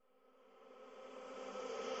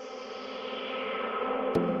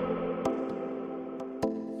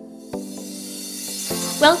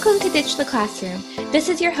Welcome to Ditch the Classroom. This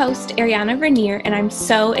is your host, Ariana Vernier, and I'm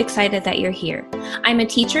so excited that you're here. I'm a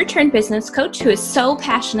teacher turned business coach who is so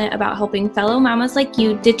passionate about helping fellow mamas like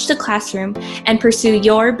you ditch the classroom and pursue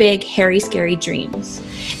your big, hairy, scary dreams.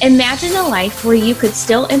 Imagine a life where you could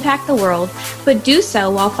still impact the world, but do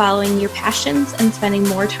so while following your passions and spending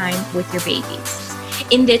more time with your babies.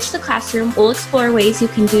 In Ditch the Classroom, we'll explore ways you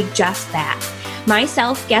can do just that.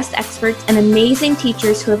 Myself, guest experts, and amazing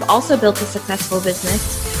teachers who have also built a successful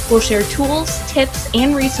business will share tools, tips,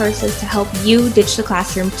 and resources to help you ditch the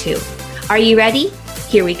classroom too. Are you ready?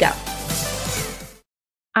 Here we go.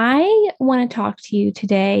 I want to talk to you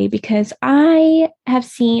today because I have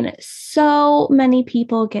seen so many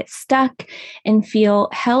people get stuck and feel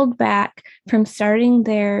held back from starting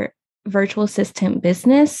their virtual assistant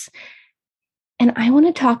business. And I want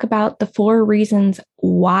to talk about the 4 reasons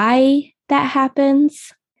why that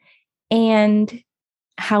happens and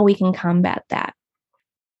how we can combat that.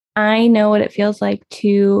 I know what it feels like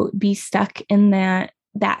to be stuck in that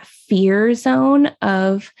fear zone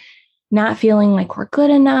of not feeling like we're good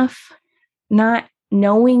enough, not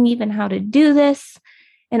knowing even how to do this,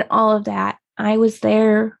 and all of that. I was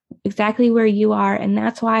there exactly where you are, and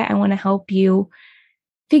that's why I want to help you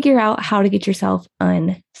figure out how to get yourself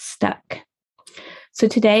unstuck. So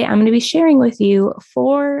today I'm going to be sharing with you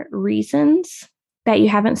 4 reasons that you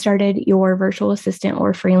haven't started your virtual assistant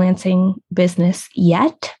or freelancing business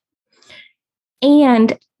yet,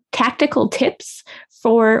 and tactical tips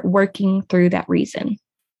for working through that reason.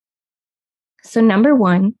 So number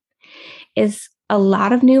 1 is a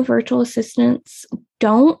lot of new virtual assistants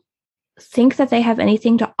don't think that they have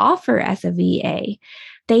anything to offer as a VA.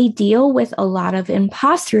 They deal with a lot of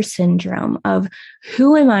imposter syndrome of,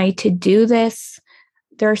 who am I to do this?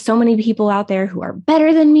 There are so many people out there who are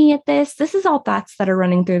better than me at this. This is all thoughts that are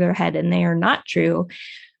running through their head, and they are not true,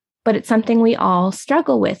 but it's something we all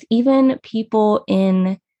struggle with. Even people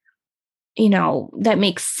that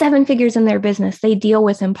make 7 figures in their business, they deal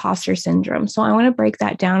with imposter syndrome. So I want to break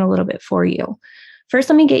that down a little bit for you. First,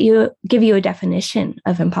 let me give you a definition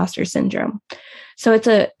of imposter syndrome. So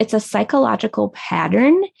it's a psychological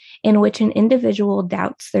pattern in which an individual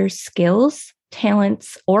doubts their skills,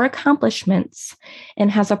 talents, or accomplishments, and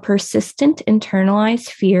has a persistent internalized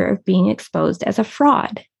fear of being exposed as a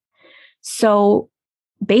fraud. So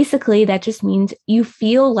basically, that just means you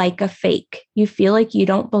feel like a fake. You feel like you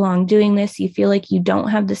don't belong doing this. You feel like you don't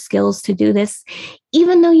have the skills to do this,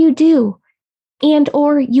 even though you do, and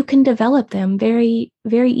or you can develop them very,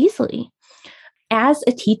 very easily. As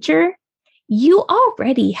a teacher, you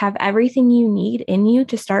already have everything you need in you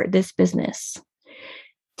to start this business.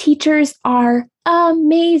 Teachers are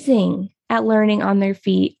amazing at learning on their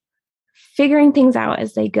feet, figuring things out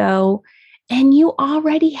as they go, and you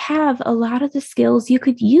already have a lot of the skills you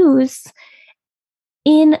could use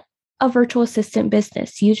in a virtual assistant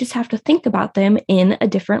business. You just have to think about them in a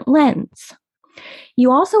different lens.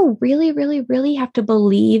 You also really, really, really have to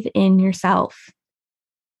believe in yourself.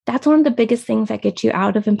 That's one of the biggest things that gets you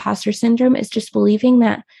out of imposter syndrome, is just believing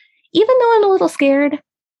that even though I'm a little scared,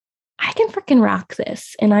 I can freaking rock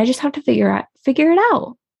this, and I just have to figure it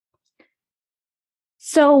out.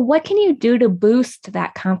 So what can you do to boost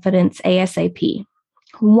that confidence ASAP?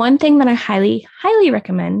 One thing that I highly, highly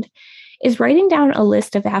recommend is writing down a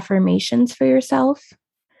list of affirmations for yourself.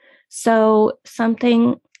 So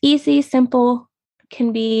something easy, simple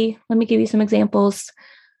can be, let me give you some examples.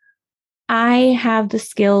 I have the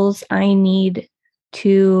skills I need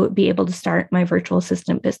to be able to start my virtual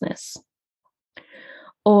assistant business.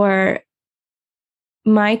 Or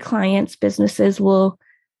my clients' businesses will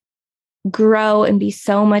grow and be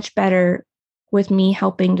so much better with me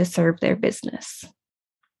helping to serve their business.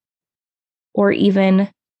 Or even,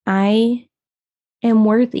 I am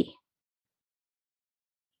worthy.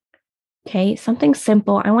 Okay, something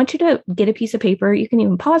simple. I want you to get a piece of paper. You can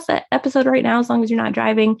even pause that episode right now as long as you're not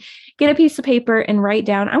driving. Get a piece of paper and write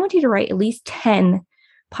down. I want you to write at least 10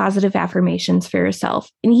 positive affirmations for yourself.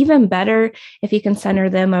 And even better if you can center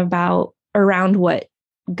them around what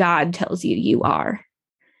God tells you you are.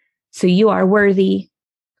 So you are worthy.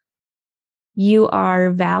 You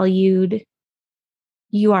are valued.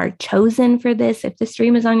 You are chosen for this. If this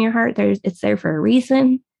dream is on your heart, it's there for a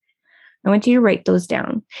reason. I want you to write those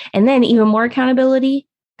down. And then even more accountability,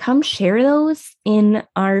 come share those in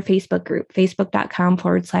our Facebook group,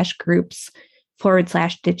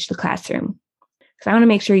 facebook.com/groups/ditch the classroom. Because I want to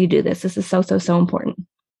make sure you do this. This is so, so, so important.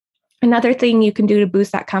 Another thing you can do to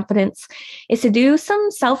boost that confidence is to do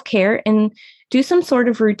some self-care and do some sort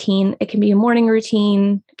of routine. It can be a morning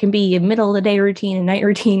routine, it can be a middle of the day routine, a night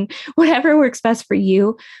routine, whatever works best for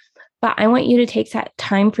you. But I want you to take that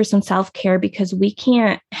time for some self-care, because we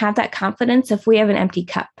can't have that confidence if we have an empty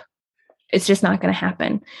cup. It's just not going to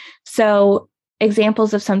happen. So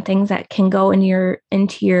examples of some things that can go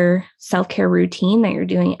into your self-care routine that you're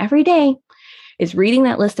doing every day is reading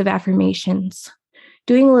that list of affirmations,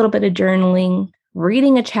 doing a little bit of journaling,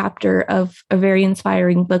 reading a chapter of a very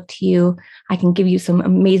inspiring book to you. I can give you some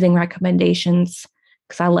amazing recommendations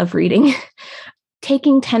because I love reading.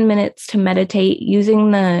 Taking 10 minutes to meditate using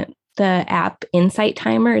the app Insight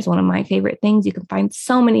Timer is one of my favorite things. You can find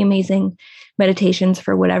so many amazing meditations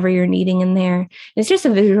for whatever you're needing in there. It's just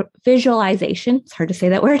a visualization. It's hard to say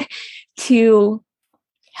that word, to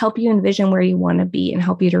help you envision where you want to be and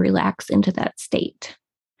help you to relax into that state.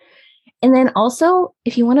 And then also,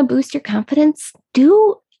 if you want to boost your confidence,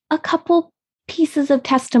 do a couple pieces of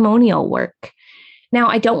testimonial work. Now,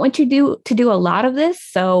 I don't want you to do a lot of this,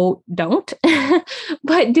 so don't,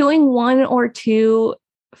 but doing one or two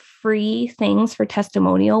free things for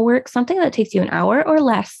testimonial work, something that takes you an hour or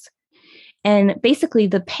less. And basically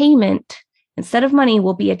the payment, instead of money,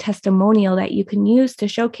 will be a testimonial that you can use to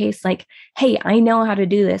showcase like, hey, I know how to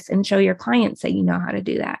do this, and show your clients that you know how to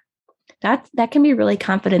do that. That can be really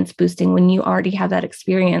confidence boosting when you already have that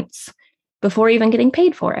experience before even getting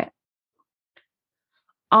paid for it.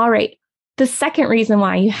 All right. The second reason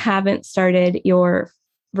why you haven't started your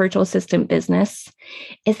virtual assistant business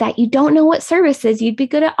is that you don't know what services you'd be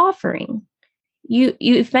good at offering.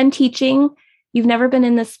 You've been teaching, you've never been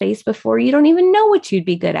in this space before, you don't even know what you'd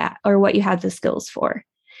be good at or what you have the skills for.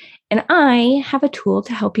 And I have a tool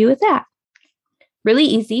to help you with that. Really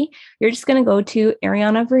easy. You're just going to go to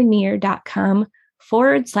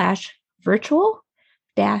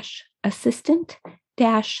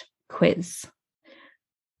arianavernier.com/virtual-assistant-quiz.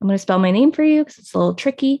 I'm going to spell my name for you because it's a little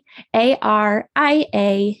tricky.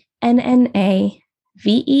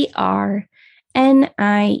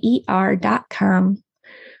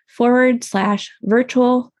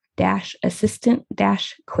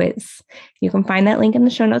 You can find that link in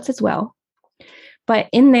the show notes as well. But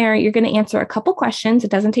in there, you're going to answer a couple questions.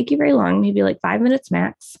 It doesn't take you very long, maybe like 5 minutes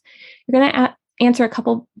max. You're going to answer a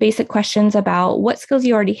couple basic questions about what skills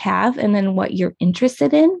you already have and then what you're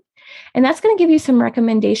interested in. And that's going to give you some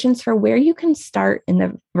recommendations for where you can start in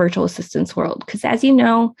the virtual assistance world. Because as you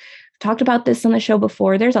know, I've talked about this on the show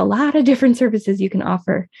before, there's a lot of different services you can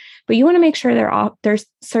offer, but you want to make sure there's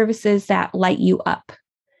services that light you up,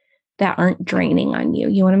 that aren't draining on you.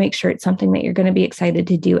 You want to make sure it's something that you're going to be excited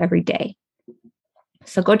to do every day.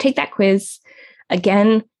 So go take that quiz.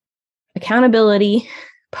 Again, accountability,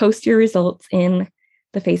 post your results in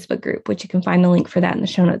the Facebook group, which you can find the link for that in the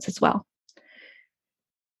show notes as well.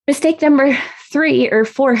 Mistake number 3 or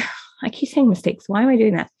 4, I keep saying mistakes. Why am I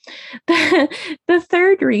doing that? The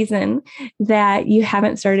third reason that you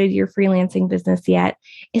haven't started your freelancing business yet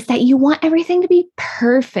is that you want everything to be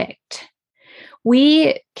perfect.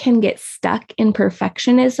 We can get stuck in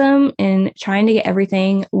perfectionism and trying to get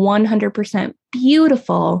everything 100%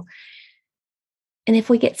 beautiful. And if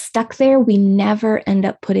we get stuck there, we never end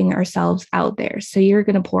up putting ourselves out there. So you're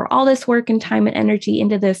going to pour all this work and time and energy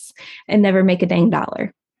into this and never make a dang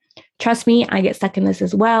dollar. Trust me, I get stuck in this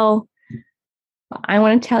as well. But I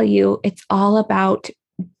want to tell you, it's all about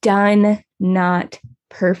done, not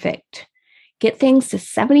perfect. Get things to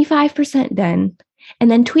 75% done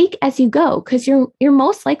and then tweak as you go, because you're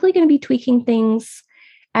most likely going to be tweaking things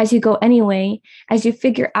as you go anyway, as you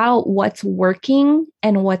figure out what's working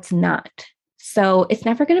and what's not. So it's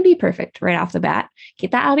never going to be perfect right off the bat.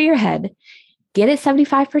 Get that out of your head. Get it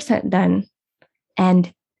 75% done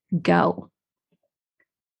and go.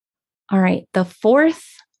 All right. The fourth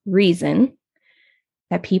reason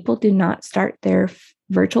that people do not start their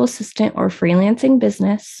virtual assistant or freelancing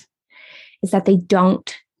business is that they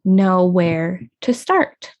don't know where to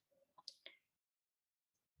start.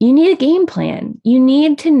 You need a game plan. You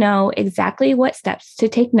need to know exactly what steps to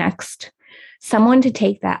take next, someone to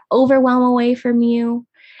take that overwhelm away from you,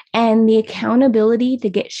 and the accountability to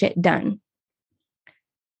get shit done.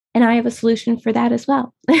 And I have a solution for that as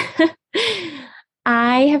well.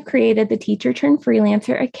 I have created the Teacher Turned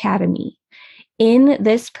Freelancer Academy. In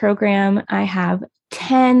this program, I have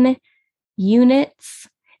 10 units,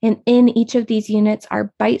 and in each of these units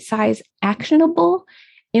are bite-sized, actionable,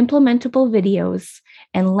 implementable videos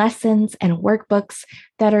and lessons and workbooks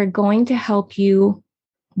that are going to help you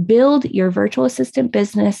build your virtual assistant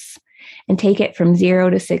business and take it from 0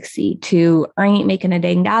 to 60 to I ain't making a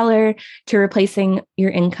dang dollar to replacing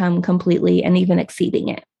your income completely and even exceeding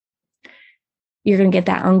it. You're going to get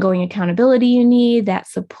that ongoing accountability you need, that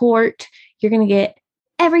support. You're going to get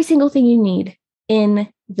every single thing you need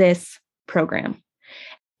in this program.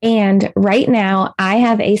 And right now, I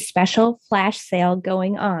have a special flash sale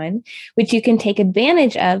going on, which you can take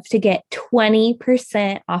advantage of to get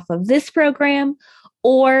 20% off of this program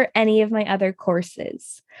or any of my other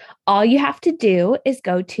courses. All you have to do is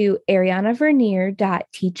go to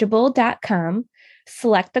arianavernier.teachable.com,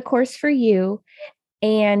 select the course for you,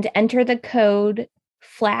 and enter the code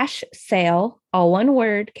flash sale, all one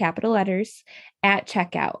word, capital letters, at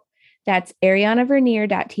checkout. That's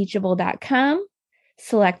arianavernier.teachable.com.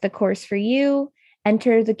 Select the course for you,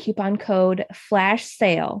 enter the coupon code flash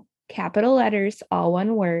sale, capital letters, all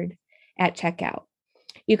one word, at checkout.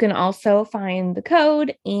 You can also find the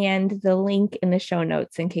code and the link in the show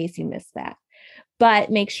notes in case you missed that. But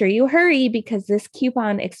make sure you hurry because this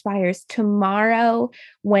coupon expires tomorrow,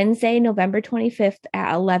 Wednesday, November 25th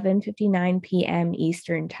at 11:59 p.m.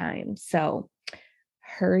 Eastern Time. So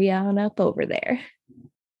hurry on up over there.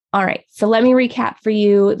 All right, so let me recap for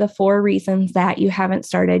you the 4 reasons that you haven't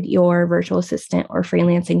started your virtual assistant or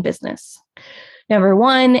freelancing business. Number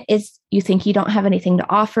 1 is you think you don't have anything to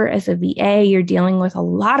offer as a VA. You're dealing with a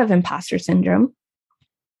lot of imposter syndrome.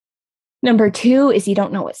 Number 2 is you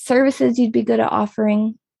don't know what services you'd be good at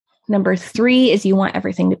offering. Number 3 is you want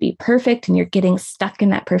everything to be perfect and you're getting stuck in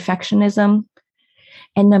that perfectionism.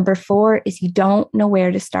 And number 4 is you don't know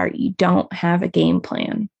where to start. You don't have a game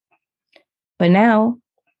plan. But now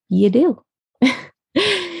you do.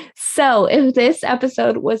 So if this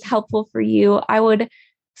episode was helpful for you, I would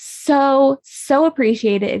so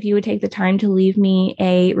appreciate it if you would take the time to leave me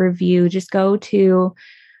a review. Just go to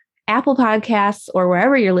Apple Podcasts or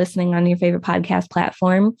wherever you're listening on your favorite podcast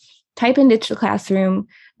platform, type in Ditch the Classroom,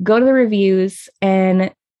 go to the reviews,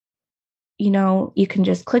 and you can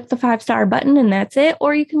just click the 5-star button and that's it.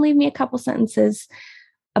 Or you can leave me a couple sentences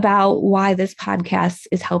about why this podcast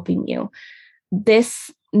is helping you.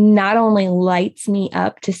 This not only lights me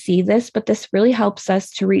up to see this, but this really helps us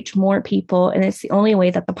to reach more people. And it's the only way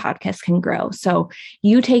that the podcast can grow. So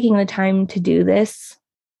you taking the time to do this,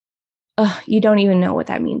 you don't even know what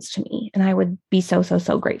that means to me. And I would be so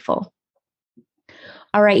grateful.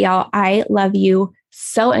 All right, y'all. I love you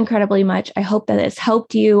so incredibly much. I hope that it's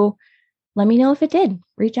helped you. Let me know if it did.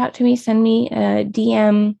 Reach out to me, send me a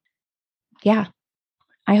DM. Yeah.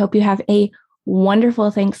 I hope you have a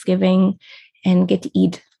wonderful Thanksgiving and get to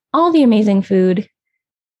eat all the amazing food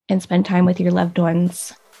and spend time with your loved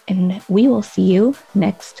ones. And we will see you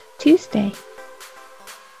next Tuesday.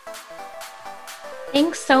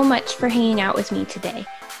 Thanks so much for hanging out with me today.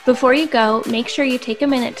 Before you go, make sure you take a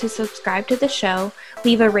minute to subscribe to the show,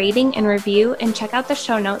 leave a rating and review, and check out the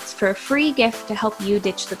show notes for a free gift to help you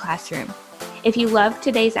ditch the classroom. If you loved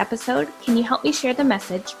today's episode, can you help me share the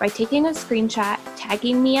message by taking a screenshot,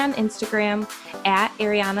 tagging me on Instagram at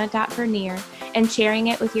ariana.vernier, and sharing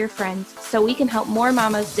it with your friends so we can help more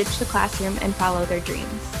mamas ditch the classroom and follow their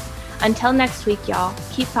dreams. Until next week, y'all,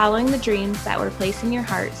 keep following the dreams that were placed in your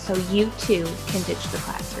heart so you too can ditch the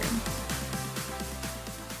classroom.